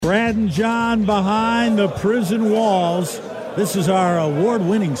Brad and John behind the prison walls. This is our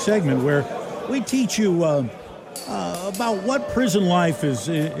award-winning segment where we teach you about what prison life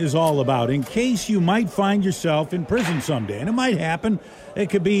is all about in case you might find yourself in prison someday. And it might happen. It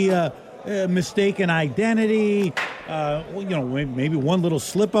could be a mistaken identity, maybe one little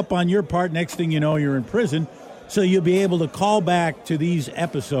slip-up on your part. Next thing you know, you're in prison. So you'll be able to call back to these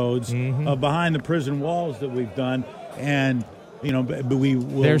episodes of Behind the Prison Walls that we've done. And, we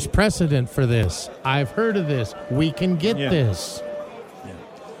will... There's precedent for this. I've heard of this. We can get this. Yeah.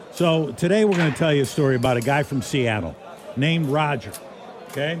 So today we're going to tell you a story about a guy from Seattle named Roger.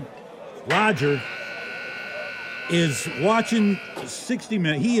 Okay? Roger is watching 60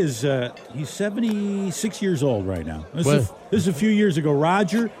 Minutes. He's 76 years old right now. This is a few years ago.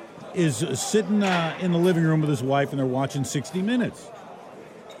 Roger is sitting in the living room with his wife, and they're watching 60 Minutes.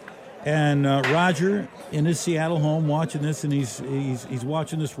 And Roger, in his Seattle home, watching this, and he's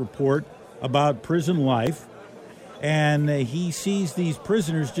watching this report about prison life, and he sees these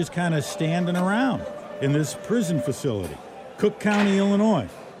prisoners just kind of standing around in this prison facility, Cook County, Illinois.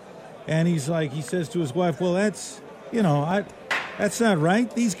 And he says to his wife, well, that's not right.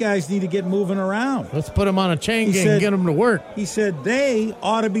 These guys need to get moving around. Let's put them on a chain gang and get them to work. He said, they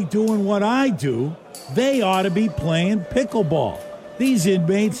ought to be doing what I do. They ought to be playing pickleball. These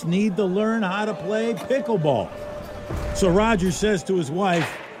inmates need to learn how to play pickleball. So Roger says to his wife,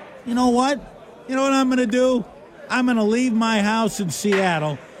 you know what? You know what I'm going to do? I'm going to leave my house in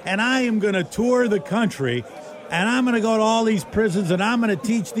Seattle, and I am going to tour the country, and I'm going to go to all these prisons, and I'm going to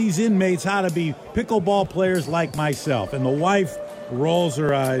teach these inmates how to be pickleball players like myself. And the wife rolls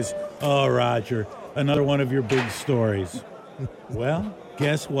her eyes. Oh, Roger, another one of your big stories. Well,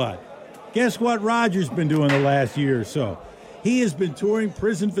 guess what? Guess what Roger's been doing the last year or so? He has been touring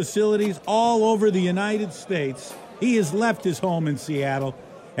prison facilities all over the United States. He has left his home in Seattle,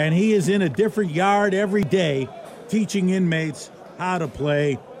 and he is in a different yard every day teaching inmates how to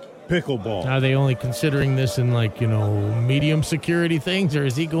play pickleball. Are they only considering this in, medium security things, or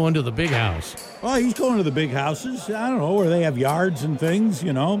is he going to the big house? Well, he's going to the big houses, I don't know, where they have yards and things,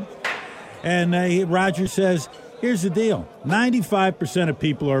 And Roger says, here's the deal. 95% of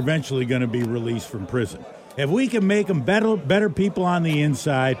people are eventually going to be released from prison. If we can make them better people on the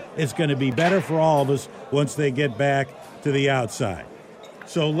inside, it's going to be better for all of us once they get back to the outside.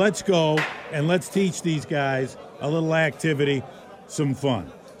 So let's go and let's teach these guys a little activity, some fun.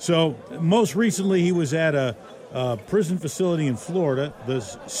 So most recently he was at a prison facility in Florida, the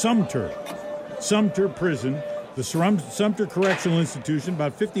Sumter Prison, the Sumter Correctional Institution,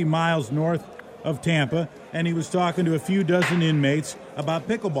 about 50 miles north of Tampa, and he was talking to a few dozen inmates about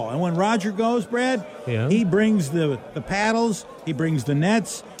pickleball. And when Roger goes, Brad, he brings the paddles, he brings the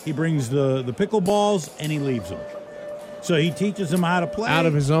nets, he brings the pickleballs, and he leaves them. So he teaches them how to play. Out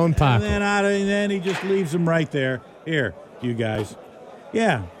of his own pocket. And then he just leaves them right there. Here, you guys.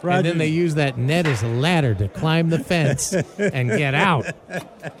 Yeah, Roger. And then they use that net as a ladder to climb the fence and get out.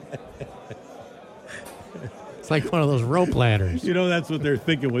 Like one of those rope ladders. That's what they're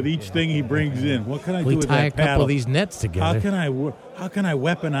thinking with each thing he brings in. What can I do with that paddle? We tie a couple of these nets together. How can I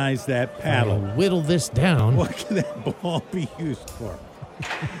weaponize that paddle? Whittle this down. What can that ball be used for?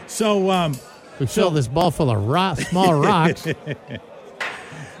 So we fill this ball full of small rocks.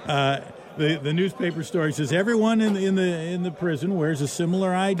 The newspaper story says everyone in the prison wears a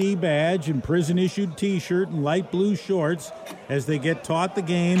similar ID badge and prison issued T-shirt and light blue shorts as they get taught the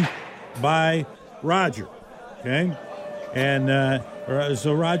game by Roger. Okay, and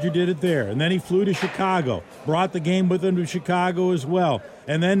so Roger did it there. And then he flew to Chicago, brought the game with him to Chicago as well.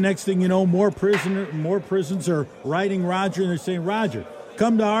 And then next thing you know, more prisons are writing Roger, and they're saying, Roger,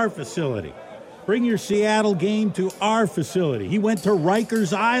 come to our facility. Bring your Seattle game to our facility. He went to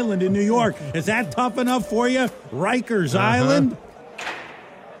Rikers Island in New York. Is that tough enough for you? Rikers Island?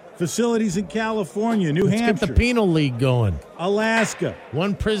 Facilities in California, New Hampshire. Let's get the penal league going. Alaska.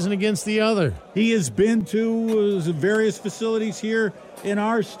 One prison against the other. He has been to various facilities here in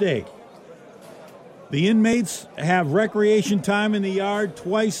our state. The inmates have recreation time in the yard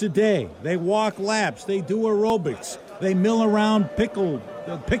twice a day. They walk laps. They do aerobics. They mill around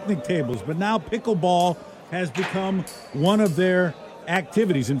picnic tables. But now pickleball has become one of their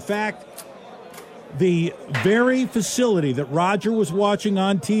activities. In fact, the very facility that Roger was watching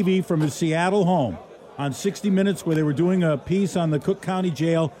on TV from his Seattle home on 60 Minutes, where they were doing a piece on the Cook County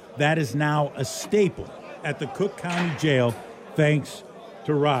Jail, that is now a staple at the Cook County Jail, thanks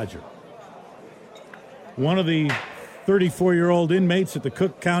to Roger. One of the 34-year-old inmates at the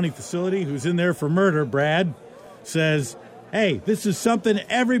Cook County facility who's in there for murder, Brad, says, hey, this is something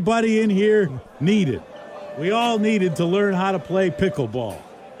everybody in here needed. We all needed to learn how to play pickleball.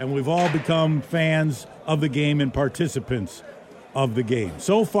 and we've all become fans of the game and participants of the game.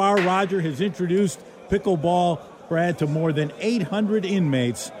 So far, Roger has introduced pickleball, Brad, to more than 800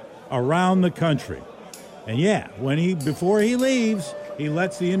 inmates around the country. And yeah, before he leaves, he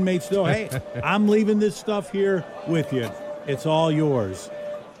lets the inmates know, hey, I'm leaving this stuff here with you. It's all yours.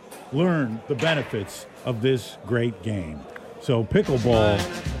 Learn the benefits of this great game. So pickleball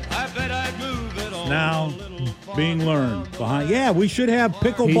now being learned behind. Yeah, we should have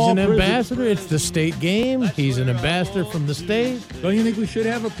pickleball. He's an ambassador. It's the state game. He's an ambassador from the state. Don't you think we should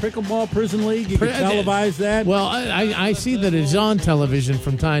have a pickleball prison league? You can televise that? Well, I see that it's on television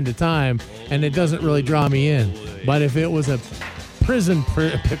from time to time, and it doesn't really draw me in. But if it was a prison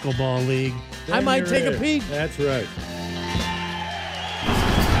pickleball league, I might take a peek. That's right.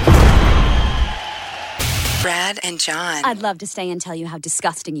 Brad and John. I'd love to stay and tell you how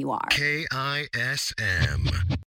disgusting you are. KISM.